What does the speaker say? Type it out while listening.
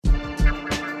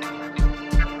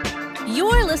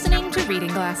You're listening to Reading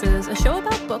Glasses, a show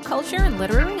about book culture and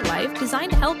literary life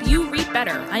designed to help you read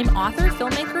better. I'm author,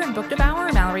 filmmaker, and book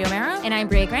devourer Mallory O'Mara. And I'm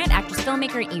Bria Grant, actress,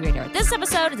 filmmaker, and e-reader. This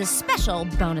episode is a special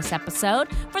bonus episode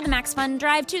for the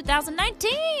MaxFunDrive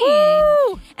 2019.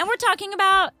 Woo! And we're talking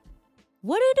about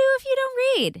what to do if you don't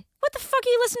read. What the fuck are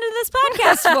you listening to this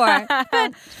podcast for?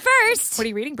 But first... What are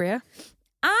you reading, Bria?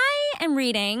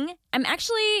 I'm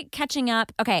actually catching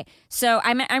up. Okay, so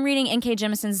I'm reading N.K.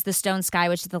 Jemison's The Stone Sky,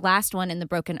 which is the last one in the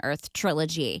Broken Earth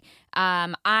trilogy.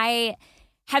 I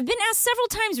have been asked several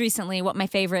times recently what my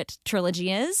favorite trilogy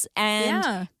is,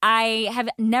 and I have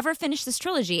never finished this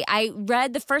trilogy. I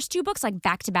read the first two books like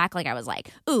back to back, like I was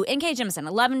like, ooh, N.K. Jemisin,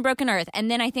 11 Broken Earth, and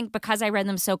then I think because I read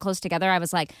them so close together, I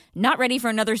was like, not ready for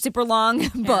another super long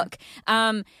book.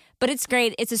 But it's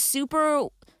great. It's a super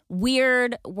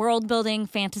weird world-building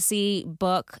fantasy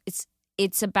book.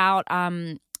 It's about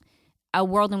a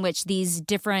world in which these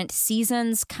different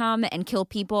seasons come and kill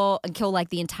people and kill like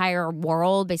the entire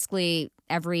world, basically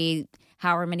every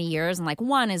however many years. And like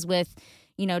one is with,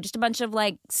 you know, just a bunch of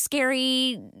like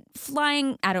scary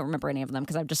flying. I don't remember any of them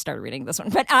because I've just started reading this one.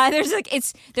 But there's like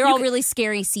they're all really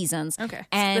scary seasons. Okay,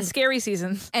 and the scary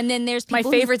seasons. And then there's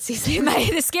people my favorite season,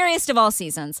 the scariest of all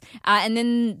seasons. And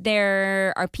then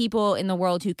there are people in the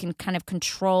world who can kind of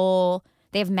control.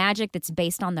 They have magic that's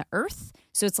based on the earth.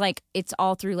 So it's like, it's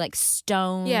all through like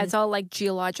stone. Yeah, it's all like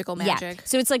geological magic. Yeah.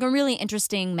 So it's like a really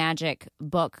interesting magic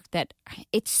book that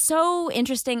it's so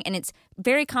interesting and it's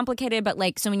very complicated. But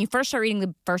like, so when you first start reading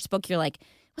the first book, you're like,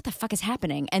 what the fuck is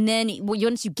happening? And then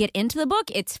once you get into the book,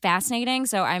 it's fascinating.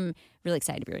 So I'm really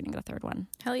excited to be reading the third one.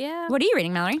 Hell yeah. What are you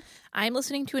reading, Mallory? I'm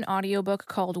listening to an audiobook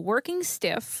called Working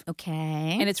Stiff.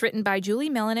 Okay. And it's written by Julie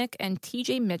Melnick and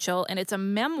TJ Mitchell, and it's a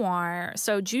memoir.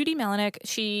 So Judy Melnick,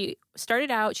 she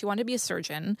started out, she wanted to be a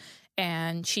surgeon,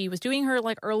 and she was doing her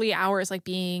like early hours, like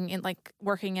being in like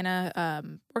working in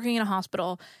a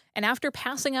hospital. And after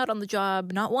passing out on the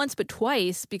job, not once but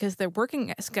twice, because their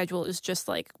working schedule is just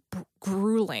like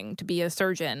grueling to be a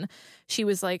surgeon, she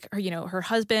was like, her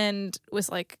husband was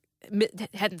like,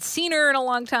 hadn't seen her in a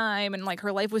long time, and like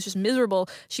her life was just miserable.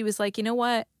 She was like, you know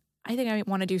what? I think I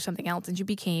want to do something else. And she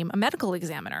became a medical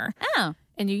examiner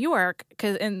in New York.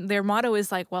 And their motto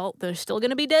is like, well, they're still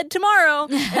going to be dead tomorrow.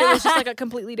 And it was just like a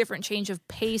completely different change of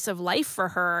pace of life for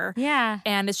her. Yeah.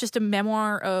 And it's just a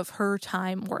memoir of her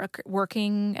time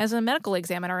working as a medical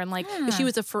examiner. And like,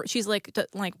 she's like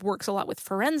works a lot with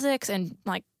forensics and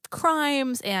like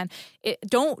crimes, and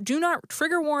do not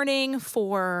trigger warning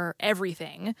for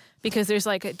everything, because there's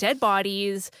like dead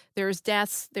bodies, there's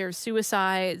deaths, there's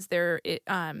suicides,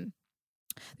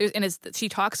 she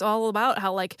talks all about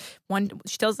how like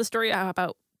she tells the story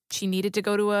about she needed to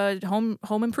go to a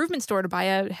home improvement store to buy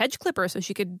a hedge clipper so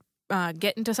she could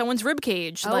get into someone's rib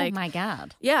cage. Oh my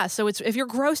God. Yeah. So if you're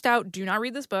grossed out, do not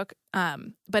read this book.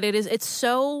 But it's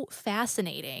so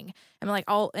fascinating.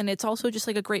 And it's also just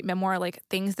like a great memoir, like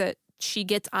things that she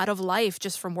gets out of life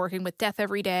just from working with death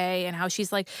every day, and how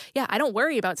she's like, yeah, I don't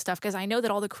worry about stuff because I know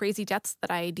that all the crazy deaths that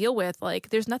I deal with, like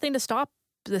there's nothing to stop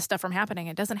this stuff from happening.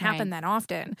 It doesn't happen that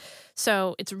often.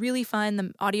 So it's really fun.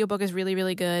 The audiobook is really,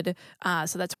 really good.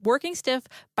 So that's Working Stiff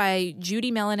by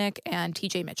Judy Melnick and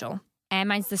TJ Mitchell. And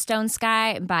mine's The Stone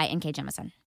Sky by N.K.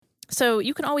 Jemisin. So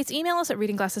you can always email us at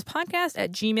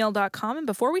readingglassespodcast@gmail.com. And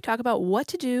before we talk about what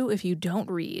to do if you don't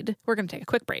read, we're going to take a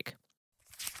quick break.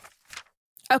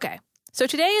 Okay, so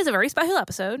today is a very special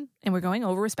episode, and we're going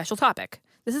over a special topic.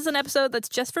 This is an episode that's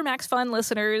just for Max Fun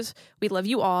listeners. We love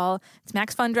you all. It's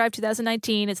MaxFunDrive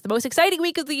 2019. It's the most exciting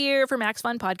week of the year for Max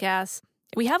Fun podcasts.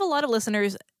 We have a lot of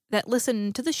listeners that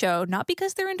listen to the show, not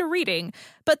because they're into reading,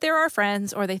 but they're our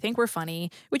friends or they think we're funny,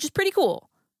 which is pretty cool.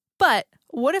 But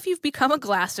what if you've become a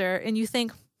glasser and you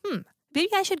think, maybe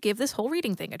I should give this whole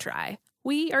reading thing a try?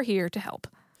 We are here to help.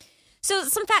 So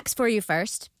some facts for you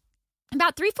first.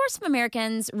 About 3/4 of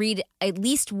Americans read at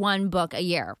least one book a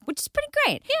year, which is pretty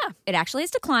great. Yeah. It actually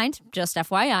has declined, just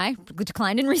FYI,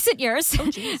 declined in recent years. Oh,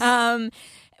 jeez.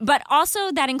 But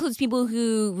also that includes people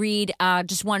who read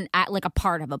just one, like a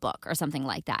part of a book or something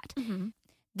like that. Mm-hmm.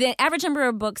 The average number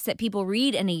of books that people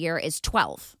read in a year is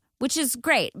 12. Which is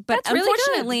great, but that's really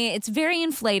unfortunately, it's very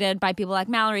inflated by people like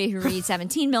Mallory who read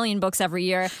 17 million books every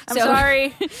year. I'm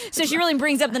sorry. So she really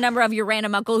brings up the number of your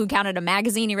random uncle who counted a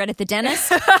magazine he read at the dentist.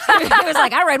 He was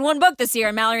like, I read one book this year.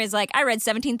 And Mallory's like, I read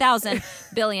 17,000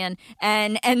 billion.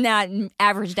 And that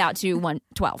averaged out to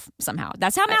 112 somehow.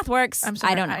 That's how math works. I'm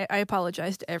sorry. I don't know. I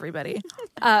apologize to everybody.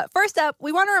 First up,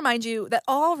 we want to remind you that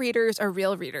all readers are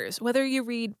real readers. Whether you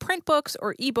read print books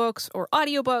or ebooks or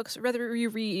audiobooks, whether you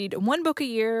read one book a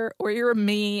year or you're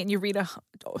me and you read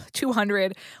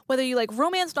 200, whether you like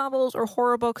romance novels or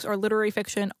horror books or literary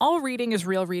fiction, all reading is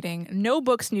real reading. No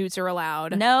book snoots are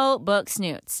allowed. No book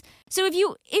snoots. So if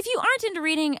you aren't into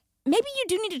reading, maybe you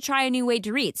do need to try a new way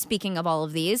to read. Speaking of all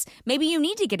of these, maybe you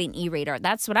need to get an e-reader.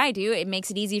 That's what I do. It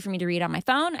makes it easy for me to read on my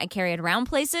phone. I carry it around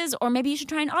places. Or maybe you should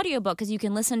try an audiobook because you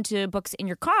can listen to books in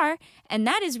your car, and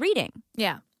that is reading.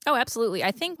 Yeah. Oh, absolutely.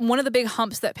 I think one of the big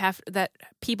humps that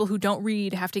people who don't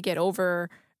read have to get over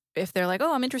if they're like,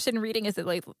 oh, I'm interested in reading, is that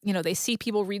like, they see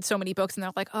people read so many books and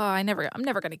they're like, oh, I'm never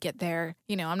going to get there.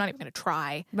 I'm not even going to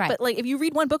try. Right. But like, if you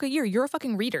read one book a year, you're a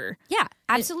fucking reader. Yeah,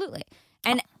 absolutely.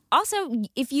 And also,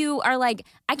 if you are like,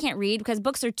 I can't read because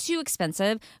books are too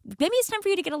expensive, maybe it's time for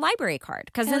you to get a library card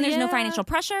because then there's no financial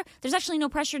pressure. There's actually no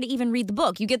pressure to even read the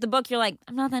book. You get the book, you're like,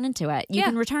 I'm not that into it. You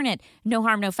can return it. No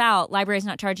harm, no foul. Library's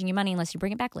not charging you money unless you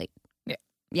bring it back late.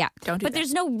 Yeah. Don't do that. But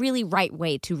there's no really right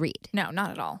way to read. No,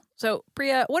 not at all. So,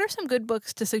 Priya, what are some good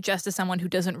books to suggest to someone who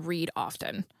doesn't read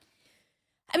often?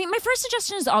 I mean, my first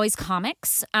suggestion is always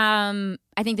comics. I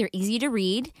think they're easy to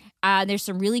read. There's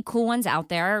some really cool ones out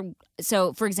there.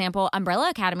 So, for example, Umbrella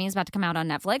Academy is about to come out on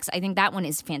Netflix. I think that one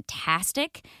is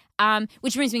fantastic.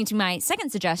 Which brings me to my second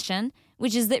suggestion,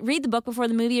 which is that read the book before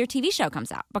the movie or TV show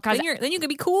comes out. Because then you can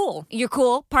be cool. You're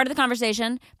cool. Part of the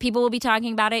conversation. People will be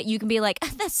talking about it. You can be like,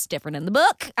 that's different in the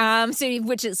book,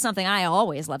 which is something I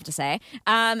always love to say.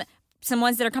 Some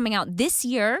ones that are coming out this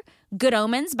year. Good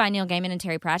Omens by Neil Gaiman and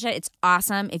Terry Pratchett. It's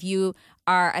awesome. If you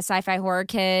are a sci-fi horror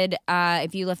kid,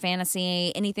 if you love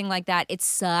fantasy, anything like that, it's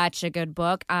such a good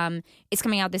book. It's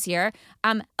coming out this year.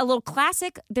 A little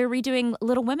classic, they're redoing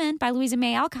Little Women by Louisa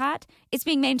May Alcott. It's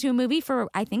being made into a movie for,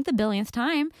 I think, the billionth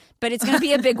time, but it's going to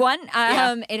be a big one.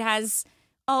 It has,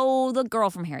 the girl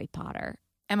from Harry Potter.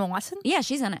 Emma Watson? Yeah,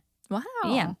 she's in it. Wow.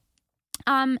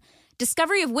 Yeah.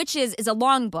 Discovery of Witches is a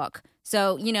long book.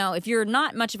 So, if you're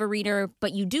not much of a reader,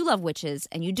 but you do love witches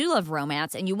and you do love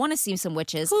romance and you want to see some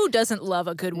witches. Who doesn't love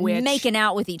a good witch? Making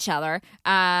out with each other.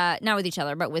 Not with each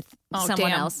other, but with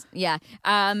someone else. Yeah.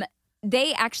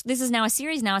 This is now a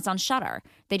series. Now it's on Shudder.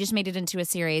 They just made it into a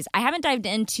series. I haven't dived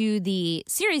into the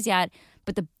series yet,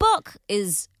 but the book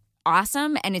is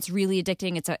awesome and it's really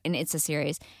addicting. It's a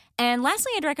series. And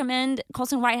lastly, I'd recommend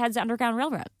Colson Whitehead's Underground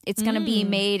Railroad. It's going to be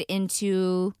made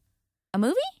into a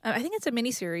movie? I think it's a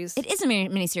miniseries. It is a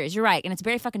miniseries. You're right. And it's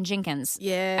Barry fucking Jenkins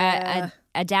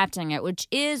adapting it, which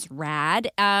is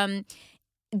rad.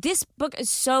 This book is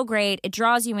so great. It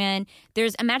draws you in.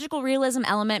 There's a magical realism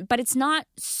element, but it's not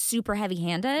super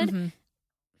heavy-handed. Mm-hmm.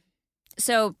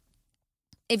 So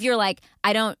if you're like,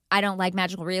 I don't like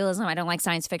magical realism, I don't like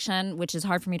science fiction, which is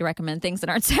hard for me to recommend things that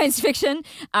aren't science fiction.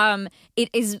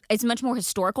 It's much more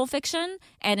historical fiction,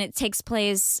 and it takes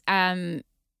place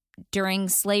during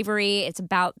slavery. It's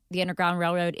about the Underground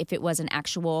Railroad if it was an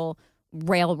actual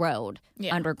railroad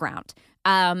underground.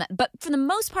 But for the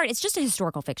most part, it's just a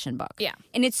historical fiction book. Yeah.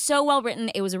 And it's so well written.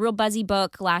 It was a real buzzy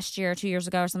book last year, 2 years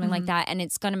ago or something like that. And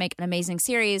it's going to make an amazing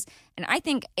series. And I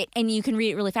think, and you can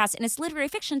read it really fast. And it's literary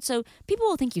fiction, so people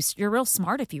will think you're real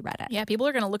smart if you read it. Yeah, people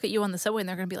are going to look at you on the subway and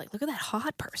they're going to be like, look at that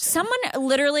hot person. Someone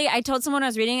literally, I told someone I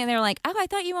was reading and they were like, oh, I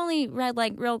thought you only read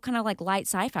like real kind of like light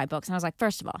sci-fi books. And I was like,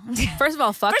 first of all,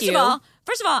 fuck you.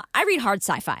 First of all, I read hard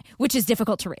sci-fi, which is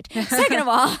difficult to read. Second of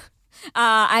all,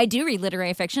 I do read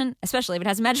literary fiction, especially if it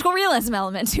has a magical realism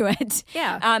element to it.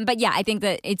 Yeah. But yeah, I think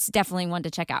that it's definitely one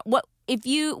to check out. What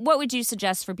would you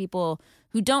suggest for people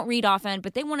who don't read often,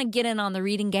 but they want to get in on the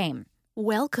reading game?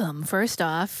 Welcome, first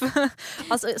off.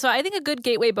 Also, so I think a good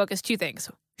gateway book is two things.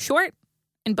 Short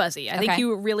and buzzy. I think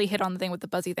you really hit on the thing with the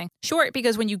buzzy thing. Short,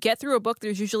 because when you get through a book,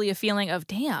 there's usually a feeling of,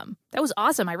 damn, that was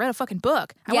awesome. I read a fucking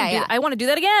book. I want to do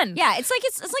that again. Yeah, it's like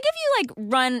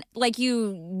if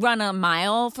you run a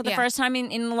mile for the first time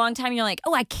in a long time, you're like,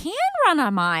 oh, I can run a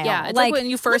mile. Yeah, it's like when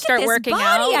you first start working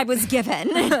out. I was given.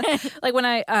 Like when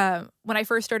I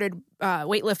first started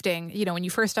weightlifting, when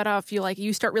you first start off,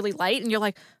 you start really light and you're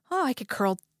like, oh, I could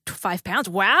curl 5 pounds.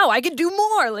 Wow, I could do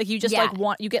more. Like you just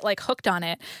you get like hooked on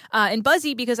it. And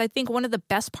buzzy, because I think one of the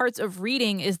best parts of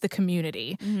reading is the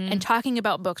community and talking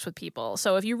about books with people.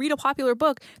 So if you read a popular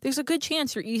book, there's a good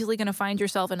chance you're easily going to find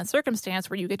yourself in a circumstance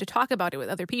where you get to talk about it with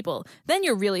other people. Then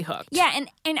you're really hooked. Yeah, and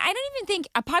I don't even think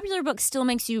a popular book still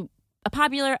makes you a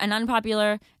popular, an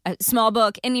unpopular, a small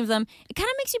book, any of them. It kind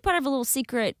of makes you part of a little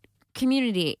secret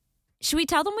community. Should we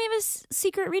tell them we have a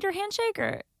secret reader handshake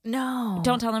or? No.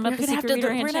 Don't tell them about the secret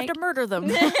reader handshake. We're going to have to murder them.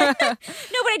 No, but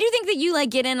I do think that you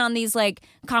get in on these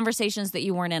conversations that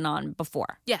you weren't in on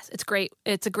before. Yes, it's great.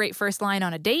 It's a great first line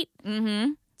on a date.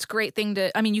 Mm-hmm. It's a great thing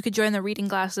to, I mean, you could join the Reading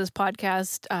Glasses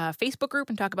podcast Facebook group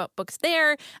and talk about books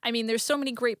there. I mean, there's so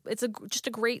many great, it's just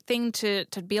a great thing to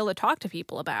be able to talk to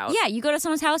people about. Yeah, you go to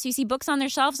someone's house, you see books on their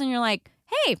shelves, and you're like,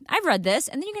 hey, I've read this,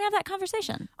 and then you can have that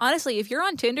conversation. Honestly, if you're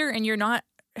on Tinder and you're not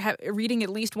reading at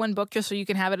least one book just so you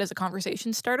can have it as a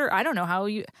conversation starter, I don't know how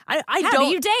you... How do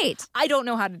you date? I don't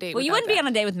know how to date. Well, you wouldn't be on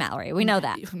a date with Mallory. We know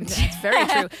that. That's very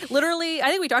true. Literally, I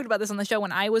think we talked about this on the show.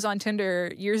 When I was on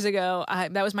Tinder years ago,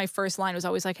 that was my first line, was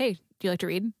always like, hey, do you like to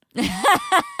read?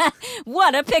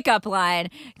 What a pickup line.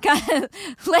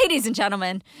 Ladies and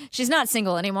gentlemen, she's not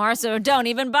single anymore, so don't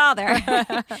even bother.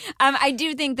 I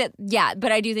do think that,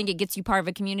 but I do think it gets you part of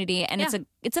a community, and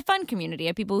it's a fun community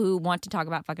of people who want to talk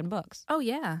about fucking books. Oh,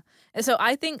 yeah. So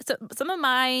I think some of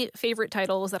my favorite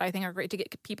titles that I think are great to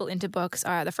get people into books,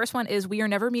 the first one is We Are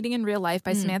Never Meeting in Real Life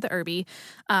by Samantha Irby.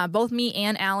 Both me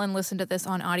and Alan listened to this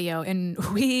on audio, and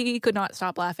we could not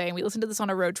stop laughing. We listened to this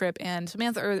on a road trip, and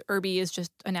Samantha Irby is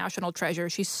just a national treasure.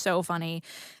 She's so funny.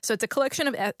 So it's a collection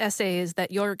of essays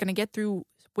that you're going to get through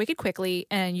wicked quickly,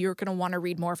 and you're going to want to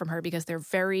read more from her because they're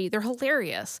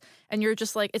hilarious. And you're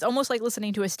just like, it's almost like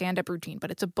listening to a stand-up routine,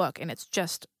 but it's a book, and it's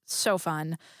just so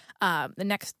fun. The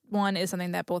next one is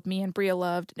something that both me and Bria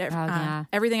loved.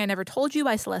 Everything I Never Told You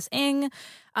by Celeste Ng.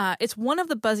 It's one of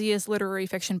the buzziest literary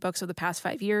fiction books of the past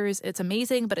 5 years. It's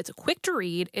amazing, but it's quick to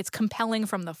read. It's compelling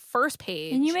from the first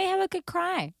page. And you may have a good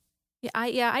cry.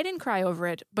 I didn't cry over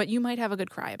it, but you might have a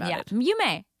good cry about it. You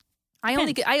may. I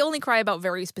only cry about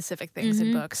very specific things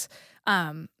in books.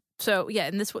 So yeah,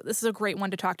 and this is a great one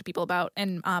to talk to people about.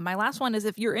 And my last one is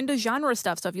if you're into genre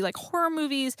stuff. So if you like horror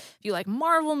movies, if you like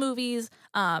Marvel movies,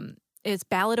 it's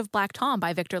Ballad of Black Tom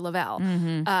by Victor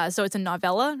LaValle. So it's a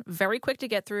novella, very quick to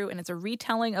get through, and it's a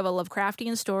retelling of a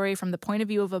Lovecraftian story from the point of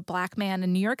view of a black man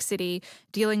in New York City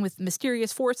dealing with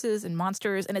mysterious forces and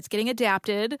monsters, and it's getting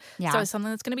adapted. So it's something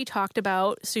that's going to be talked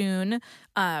about soon.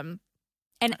 And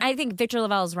I think Victor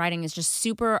LaValle's writing is just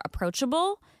super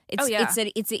approachable.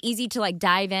 It's easy to like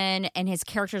dive in, and his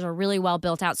characters are really well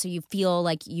built out, so you feel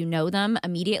like you know them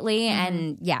immediately.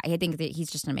 And I think that he's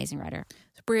just an amazing writer.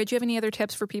 So, Bria, do you have any other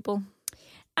tips for people?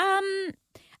 I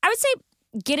would say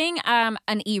getting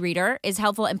an e-reader is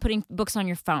helpful, and putting books on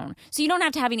your phone. So you don't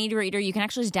have to have an e-reader. You can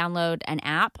actually just download an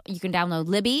app. You can download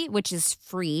Libby, which is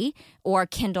free, or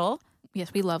Kindle.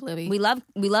 Yes, we love Libby. We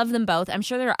love them both. I'm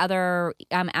sure there are other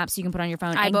apps you can put on your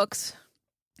phone.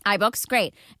 iBooks,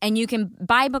 great. And you can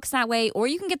buy books that way, or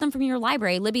you can get them from your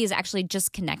library. Libby is actually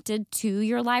just connected to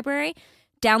your library.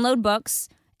 Download books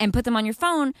and put them on your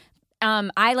phone.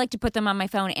 I like to put them on my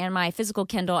phone and my physical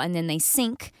Kindle, and then they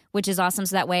sync, which is awesome.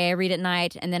 So that way I read at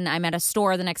night, and then I'm at a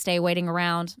store the next day waiting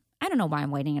around. I don't know why I'm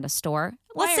waiting at a store.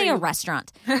 Let's say a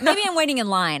restaurant. Maybe I'm waiting in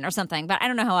line or something, but I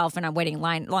don't know how often I'm waiting in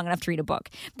line long enough to read a book.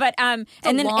 But and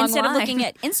then instead of looking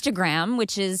at Instagram,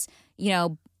 which is,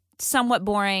 somewhat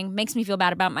boring, makes me feel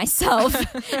bad about myself,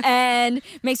 and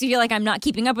makes me feel like I'm not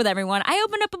keeping up with everyone, I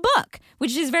opened up a book,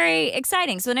 which is very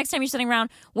exciting. So the next time you're sitting around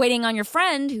waiting on your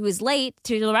friend who is late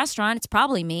to the restaurant, it's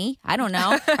probably me. I don't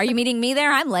know. Are you meeting me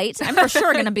there? I'm late. I'm for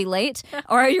sure going to be late.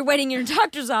 Or are you waiting in your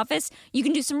doctor's office? You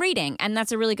can do some reading, and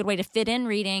that's a really good way to fit in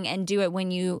reading and do it when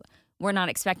you were not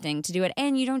expecting to do it.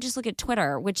 And you don't just look at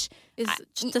Twitter, which is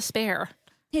despair.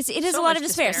 It is a lot of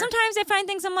despair. Sometimes I find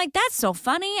things I'm like, that's so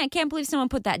funny. I can't believe someone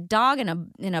put that dog in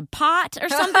a pot or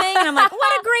something. And I'm like,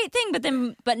 what a great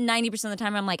thing. But 90% of the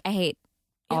time I'm like, I hate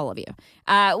all of you.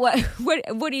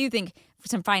 What do you think?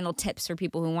 Some final tips for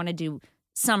people who want to do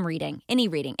some reading, any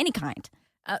kind.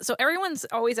 So everyone's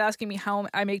always asking me how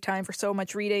I make time for so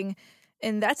much reading.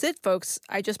 And that's it, folks.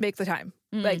 I just make the time.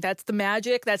 Like, that's the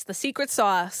magic. That's the secret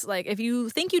sauce. Like, if you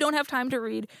think you don't have time to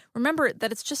read, remember that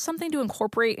it's just something to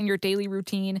incorporate in your daily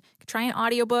routine. Try an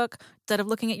audiobook. Instead of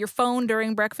looking at your phone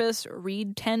during breakfast,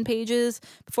 read 10 pages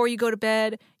before you go to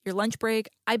bed, your lunch break.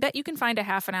 I bet you can find a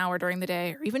half an hour during the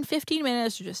day, or even 15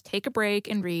 minutes to just take a break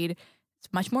and read.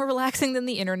 It's much more relaxing than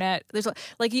the internet. There's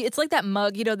it's like that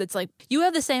mug, that's like, you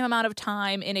have the same amount of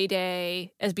time in a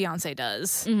day as Beyonce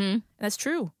does. And that's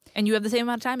true. And you have the same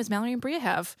amount of time as Mallory and Bria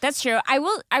have. That's true.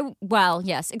 Well,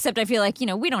 yes, except I feel like,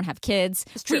 we don't have kids.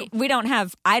 It's true. We don't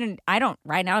have, right now, I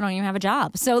don't even have a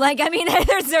job. So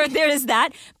there is that.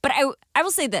 But I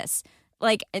will say this.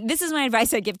 Like, this is my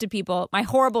advice I give to people, my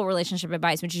horrible relationship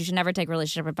advice, which you should never take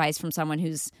relationship advice from someone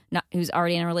who's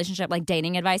already in a relationship, like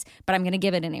dating advice, but I'm going to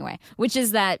give it anyway, which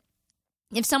is that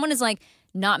if someone is like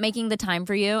not making the time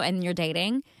for you and you're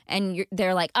dating and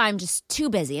they're like, I'm just too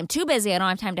busy. I don't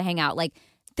have time to hang out. Like,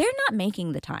 they're not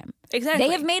making the time. Exactly.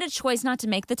 They have made a choice not to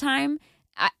make the time.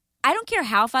 I don't care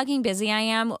how fucking busy I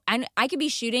am. I could be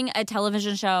shooting a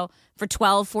television show for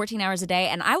 12, 14 hours a day,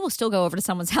 and I will still go over to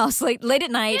someone's house late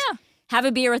at night. Yeah. have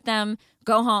a beer with them,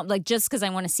 go home, like just because I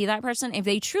want to see that person. If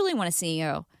they truly want to see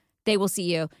you, they will see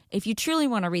you. If you truly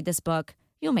want to read this book,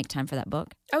 you'll make time for that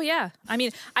book. Oh, yeah. I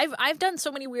mean, I've done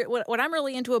so many weird... When I'm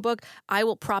really into a book, I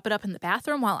will prop it up in the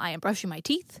bathroom while I am brushing my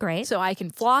teeth. Great. So I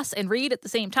can floss and read at the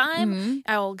same time.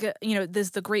 I will get... there's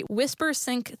the great Whisper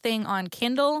Sync thing on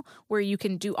Kindle where you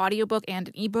can do audiobook and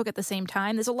an ebook at the same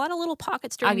time. There's a lot of little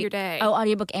pockets during your day. Oh,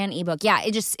 audiobook and ebook. Yeah,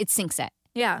 it syncs it.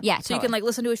 Yeah. Yeah. So you can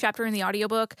listen to a chapter in the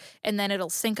audiobook and then it'll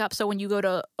sync up. So when you go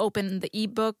to open the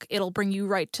ebook, it'll bring you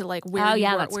right to where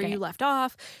you left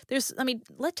off.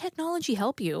 Let technology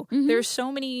help you. There's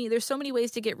so many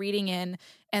ways to get reading in.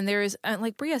 And there's,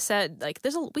 like Bria said,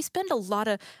 we spend a lot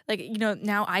of,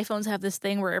 now iPhones have this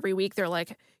thing where every week they're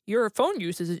like, your phone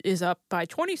use is up by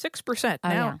 26%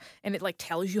 now. Yeah. And it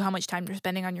tells you how much time you're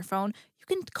spending on your phone.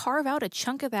 You can carve out a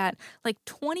chunk of that.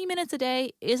 20 minutes a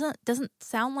day doesn't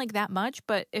sound like that much,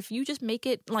 but if you just make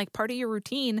it part of your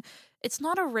routine, it's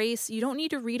not a race. You don't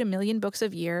need to read 1 million books a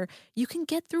year. You can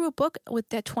get through a book with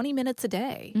that 20 minutes a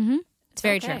day. It's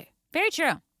very true. Very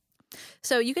true.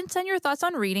 So you can send your thoughts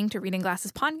on reading to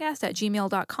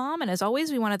readingglassespodcast@gmail.com. And as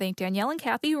always, we want to thank Danielle and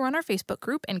Kathy, who run our Facebook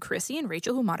group, and Chrissy and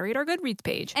Rachel, who moderate our Goodreads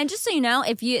page. And just so you know,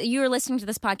 if you are listening to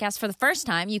this podcast for the first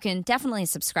time, you can definitely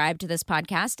subscribe to this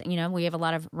podcast. We have a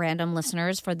lot of random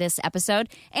listeners for this episode.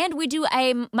 And we do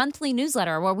a monthly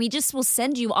newsletter where we just will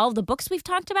send you all of the books we've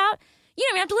talked about. You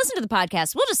don't even have to listen to the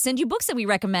podcast. We'll just send you books that we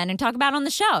recommend and talk about on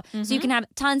the show. So you can have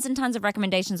tons and tons of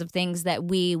recommendations of things that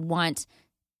we want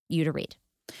you to read.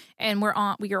 And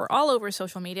we are all over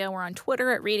social media. We're on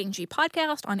Twitter at Reading G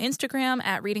Podcast, on Instagram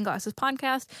at Reading Glasses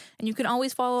Podcast, and you can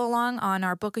always follow along on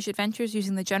our bookish adventures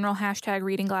using the general hashtag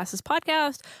Reading Glasses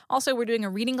Podcast. Also, we're doing a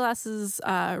Reading Glasses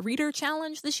reader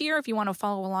challenge this year. If you want to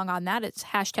follow along on that, it's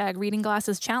hashtag Reading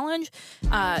Glasses Challenge.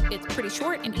 It's pretty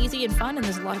short and easy and fun, and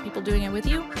there's a lot of people doing it with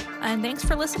you. And thanks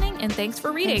for listening, and thanks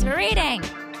for reading. Thanks for reading.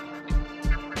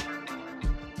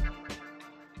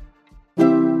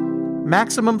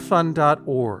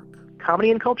 MaximumFun.org.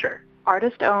 Comedy and culture.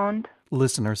 Artist owned.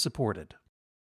 Listener supported.